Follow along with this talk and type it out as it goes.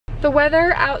The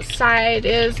weather outside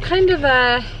is kind of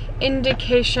a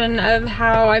indication of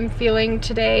how I'm feeling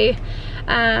today.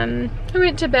 I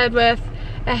went to bed with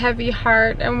a heavy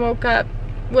heart and woke up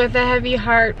with a heavy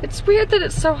heart. It's weird that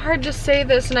it's so hard to say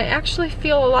this, and I actually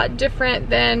feel a lot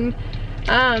different than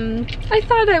I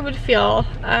thought I would feel.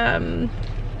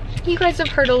 You guys have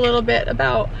heard a little bit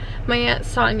about my Aunt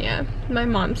Sonia, my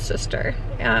mom's sister.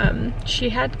 She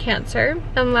had cancer,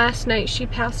 and last night she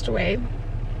passed away.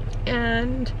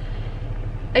 And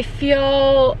I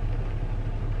feel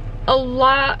a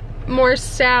lot more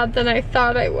sad than I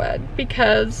thought I would,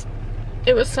 because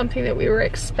it was something that we were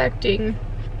expecting,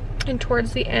 and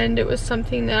towards the end it was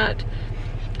something that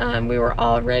we were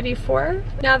all ready for.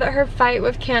 Now that her fight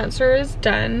with cancer is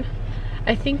done,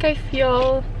 I think I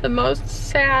feel the most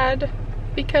sad,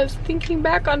 because thinking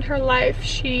back on her life,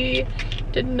 she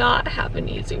did not have an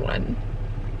easy one.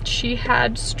 She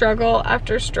had struggle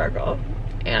after struggle,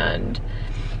 and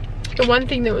the one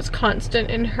thing that was constant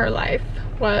in her life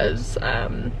was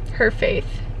her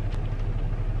faith.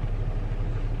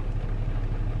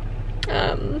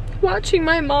 Watching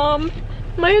my mom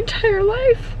my entire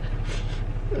life,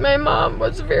 my mom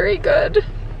was very good.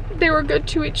 They were good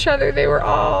to each other. They were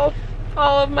all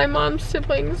of my mom's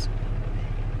siblings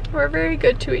were very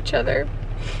good to each other,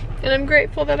 and I'm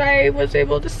grateful that I was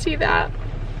able to see that.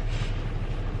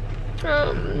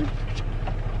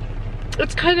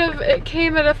 It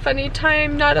came at a funny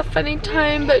time, not a funny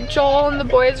time, but Joel and the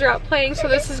boys are out playing, so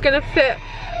this is gonna fit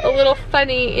a little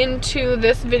funny into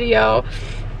this video.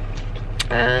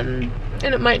 And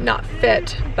it might not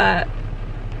fit, but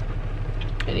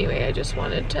anyway, I just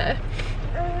wanted to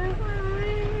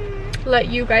let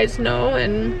you guys know,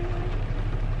 and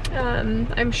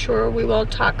I'm sure we will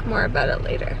talk more about it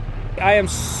later. I am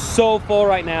so full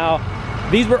right now.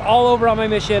 These were all over on my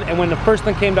mission, and when the first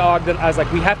one came to Ogden, I was like,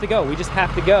 we have to go, we just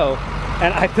have to go.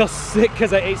 And I feel sick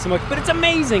because I ate so much, but it's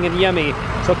amazing and yummy.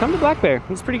 So come to Black Bear,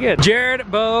 it's pretty good.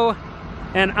 Jared, Bo,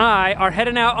 and I are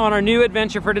heading out on our new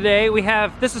adventure for today.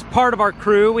 This is part of our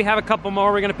crew. We have a couple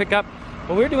more we're gonna pick up,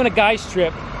 but we're doing a guy's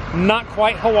trip, not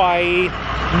quite Hawaii,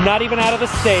 not even out of the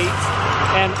States,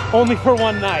 and only for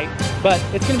one night, but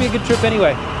it's gonna be a good trip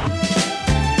anyway.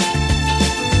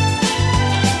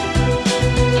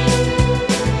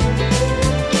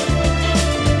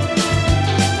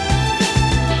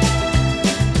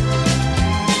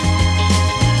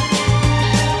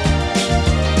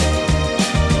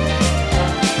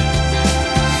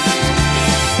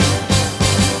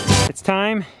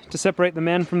 Time to separate the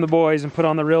men from the boys and put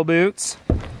on the real boots.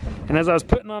 And as I was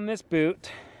putting on this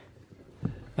boot,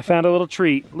 I found a little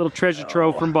treat, a little treasure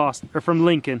trove from Boston, or from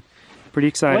Lincoln. Pretty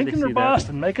excited Lincoln to see or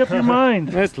Boston, make up your mind.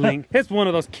 That's Lincoln. It's one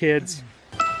of those kids.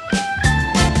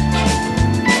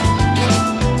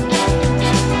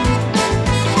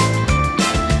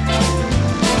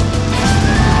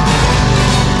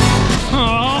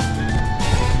 Aww.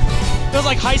 Feels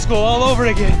like high school all over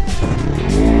again.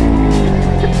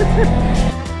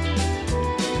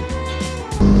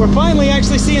 We're finally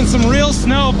actually seeing some real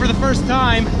snow for the first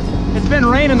time. It's been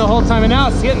raining the whole time, and now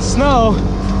it's getting snow.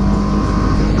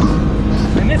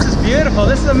 And this is beautiful.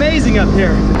 This is amazing up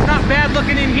here. It's not bad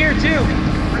looking in here too.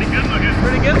 Pretty good looking.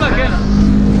 Pretty good looking.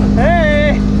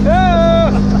 Hey!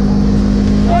 Hello!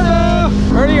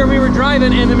 Hello! Earlier we were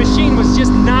driving and the machine was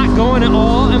just not going at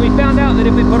all, and we found out that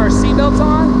if we put our seatbelts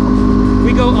on,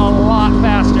 we go a lot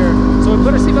faster. So we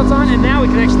put our seatbelts on, and now we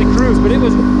can actually cruise, but it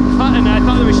was hot and I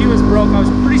thought the machine was broke. I was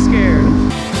pretty scared.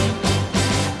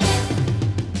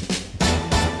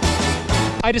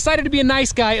 I decided to be a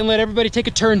nice guy and let everybody take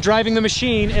a turn driving the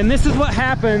machine, and this is what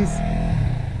happens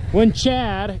when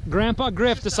Chad, Grandpa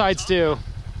Griff, decides to.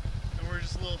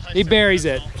 He buries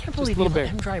it. I can't believe you let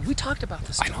him drive. We talked about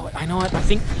this. I know it. I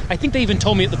think they even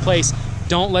told me at the place,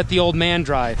 don't let the old man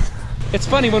drive. It's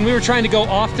funny, when we were trying to go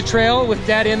off the trail with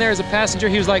Dad in there as a passenger,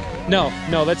 he was like, no,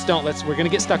 we're gonna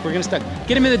get stuck,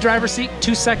 Get him in the driver's seat,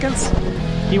 2 seconds,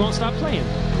 he won't stop playing.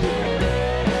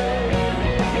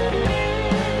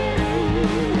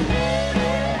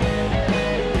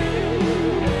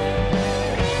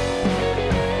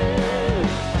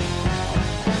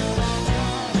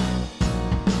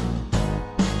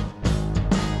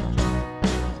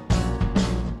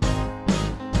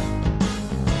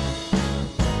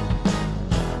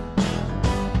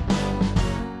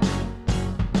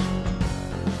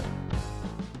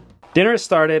 Dinner has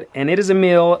started, and it is a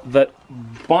meal that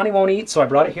Bonnie won't eat, so I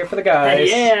brought it here for the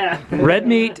guys. Yeah! Red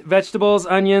meat, vegetables,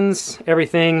 onions,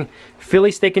 everything.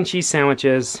 Philly steak and cheese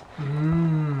sandwiches.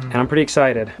 And I'm pretty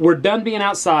excited. We're done being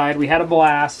outside. We had a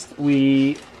blast.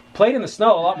 We played in the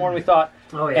snow a lot more than we thought.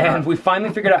 Oh, yeah. And we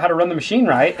finally figured out how to run the machine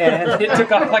right, and it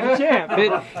took off like a champ.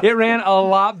 It ran a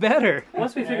lot better.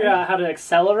 Once we figured out how to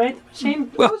accelerate the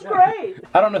machine, it was great.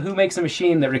 I don't know who makes a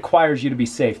machine that requires you to be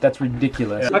safe. That's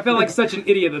ridiculous. I feel like such an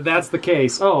idiot that that's the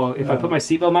case. Oh, if I put my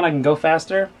seatbelt on, I can go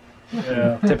faster?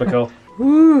 Yeah. Typical.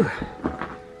 Woo.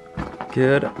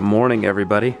 Good morning,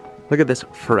 everybody. Look at this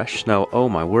fresh snow. Oh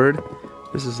my word.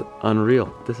 This is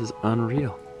unreal. This is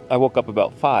unreal. I woke up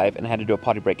about 5 and had to do a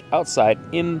potty break outside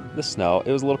in the snow.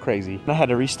 It was a little crazy. I had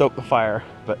to restoke the fire,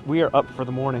 but we are up for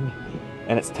the morning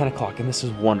and it's 10 o'clock and this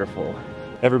is wonderful.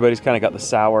 Everybody's kind of got the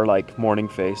sour like morning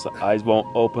face. The eyes won't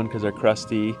open because they're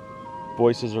crusty.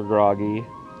 Voices are groggy.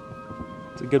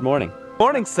 It's a good morning.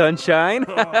 Morning, sunshine.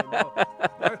 I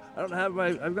don't have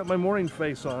I've got my morning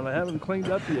face on. I haven't cleaned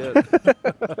up yet.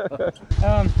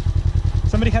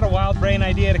 Somebody had a wild brain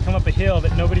idea to come up a hill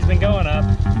that nobody's been going up,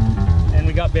 and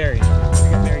we got buried. We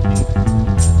got buried deep.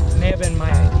 It may have been my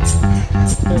idea.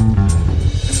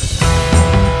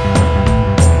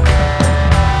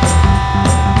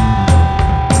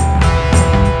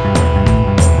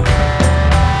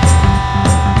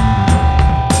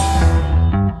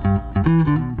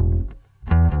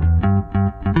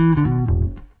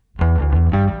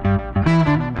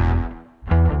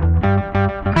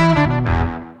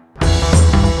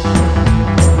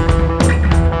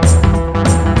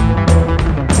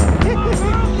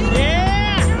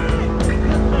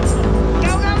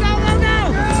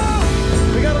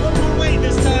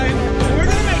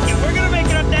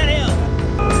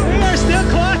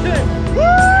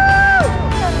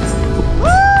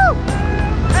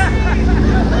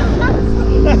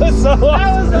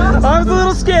 I was a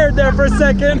little scared there for a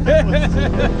second. I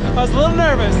was a little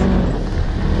nervous.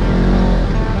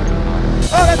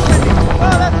 Oh, that's windy.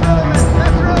 Oh, that's really windy.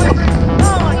 That's really windy.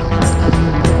 Oh my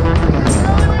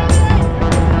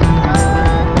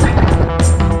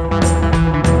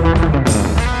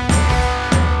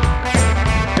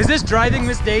God. Is this driving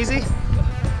Miss Daisy?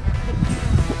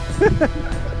 To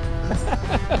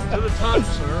the top,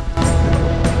 sir.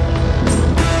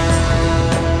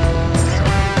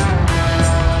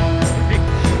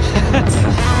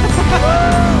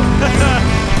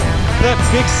 That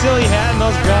big silly hat and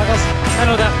those goggles, I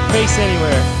know that face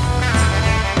anywhere.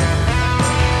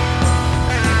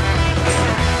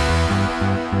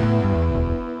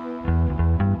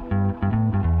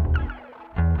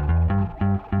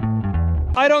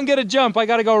 I don't get a jump, I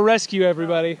gotta go rescue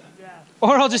everybody.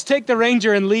 Or I'll just take the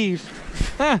Ranger and leave.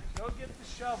 Huh. Go get the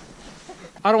shovel.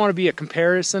 I don't want to be a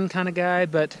comparison kind of guy,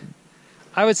 but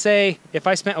I would say if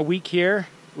I spent a week here,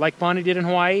 like Bonnie did in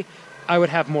Hawaii, I would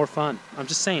have more fun. I'm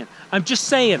just saying. I'm just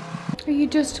saying. Are you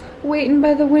just waiting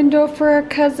by the window for our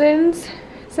cousins?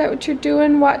 Is that what you're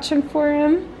doing, watching for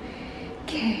him?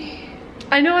 Okay.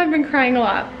 I know I've been crying a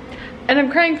lot, and I'm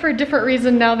crying for a different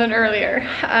reason now than earlier.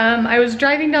 I was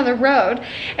driving down the road,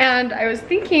 and I was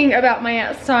thinking about my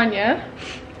Aunt Sonia,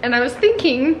 and I was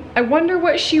thinking, I wonder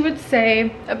what she would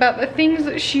say about the things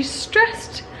that she's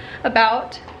stressed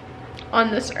about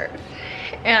on this earth.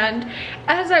 And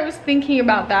as I was thinking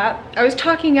about that, I was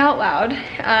talking out loud,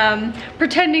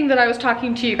 pretending that I was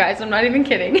talking to you guys. I'm not even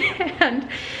kidding. And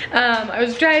I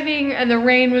was driving and the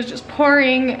rain was just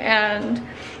pouring, and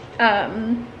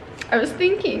I was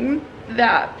thinking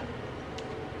that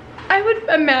I would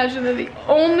imagine that the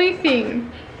only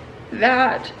thing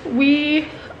that we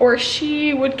or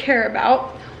she would care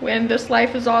about when this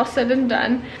life is all said and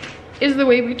done is the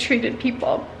way we treated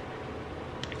people.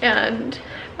 And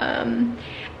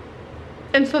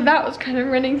so that was kind of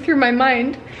running through my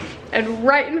mind, and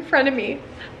right in front of me,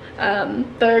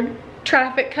 the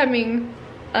traffic coming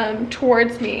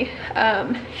towards me,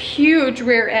 huge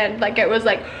rear end, like it was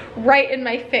like right in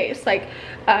my face, like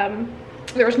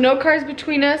there was no cars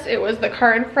between us, it was the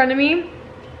car in front of me.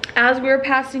 As we were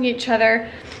passing each other,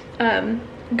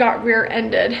 got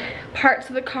rear-ended. Parts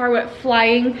of the car went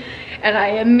flying, and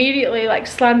I immediately like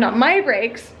slammed on my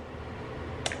brakes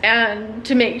and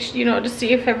to make, you know, to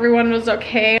see if everyone was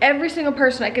okay. Every single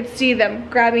person, I could see them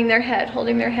grabbing their head,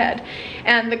 holding their head.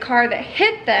 And the car that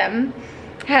hit them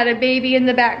had a baby in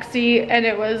the back seat, and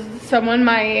it was someone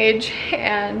my age.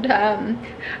 And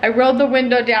I rolled the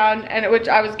window down, and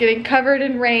I was getting covered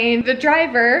in rain. The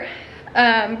driver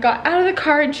got out of the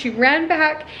car, and she ran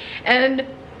back, and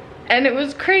it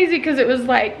was crazy because it was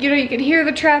like, you know, you can hear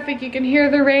the traffic, you can hear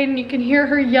the rain, you can hear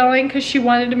her yelling because she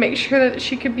wanted to make sure that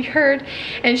she could be heard.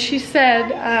 And she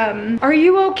said, are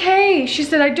you okay? She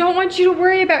said, I don't want you to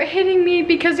worry about hitting me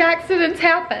because accidents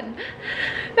happen.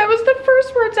 That was the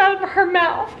first words out of her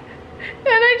mouth. And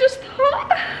I just thought,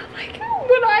 like,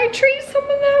 would I treat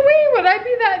someone that way? Would I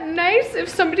be that nice if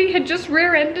somebody had just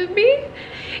rear-ended me?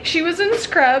 She was in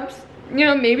scrubs. You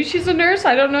know, maybe she's a nurse.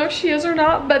 I don't know if she is or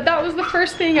not, but that was the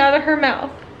first thing out of her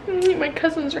mouth. My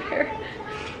cousins are here.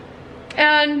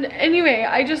 And anyway,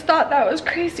 I just thought that was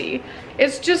crazy.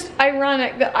 It's just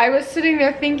ironic that I was sitting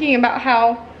there thinking about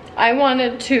how I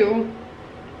wanted to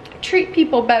treat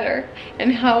people better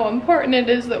and how important it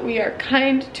is that we are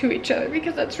kind to each other,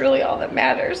 because that's really all that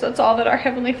matters. That's all that our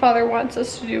Heavenly Father wants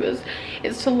us to do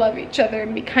is to love each other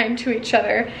and be kind to each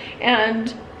other.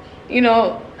 And you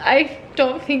know, I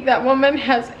don't think that woman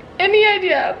has any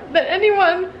idea that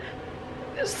anyone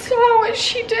saw what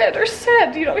she did or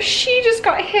said. You know, she just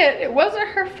got hit. It wasn't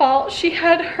her fault. She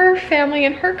had her family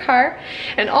in her car,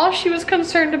 and all she was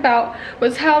concerned about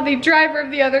was how the driver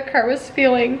of the other car was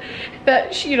feeling.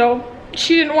 That she, you know,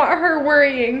 she didn't want her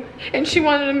worrying, and she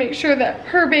wanted to make sure that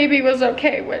her baby was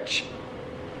okay, which,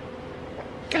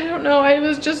 I don't know, it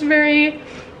was just very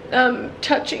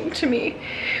touching to me.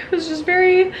 It was just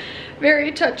very,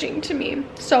 very touching to me.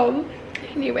 So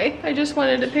anyway, I just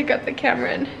wanted to pick up the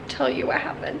camera and tell you what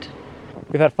happened.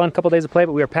 We've had a fun couple days of play,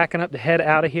 but we are packing up to head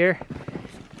out of here.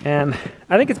 And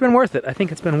I think it's been worth it. I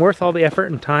think it's been worth all the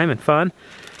effort and time and fun.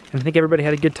 And I think everybody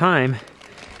had a good time.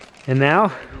 And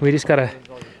now we just gotta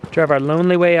drive our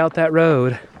lonely way out that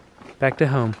road back to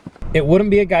home. It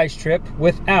wouldn't be a guys trip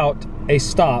without a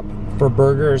stop for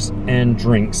burgers and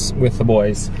drinks with the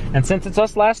boys. And since it's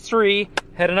us last three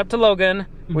heading up to Logan,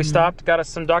 we stopped, got us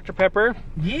some Dr. Pepper.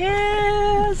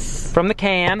 Yes! From the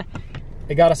can.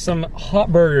 They got us some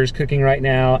hot burgers cooking right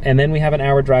now, and then we have an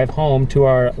hour drive home to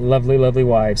our lovely, lovely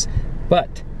wives.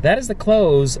 But that is the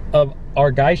close of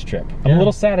our guys trip. I'm a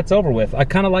little sad it's over with. I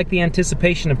kind of like the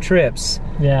anticipation of trips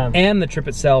and the trip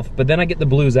itself, but then I get the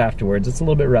blues afterwards. It's a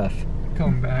little bit rough.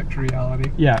 Come back to reality.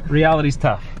 Yeah, reality's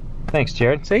tough. Thanks,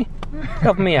 Jared. See?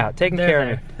 Helping me out, taking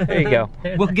care of me. There you go.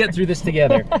 We'll get through this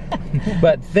together.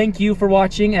 But thank you for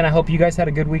watching, and I hope you guys had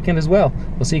a good weekend as well.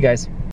 We'll see you guys.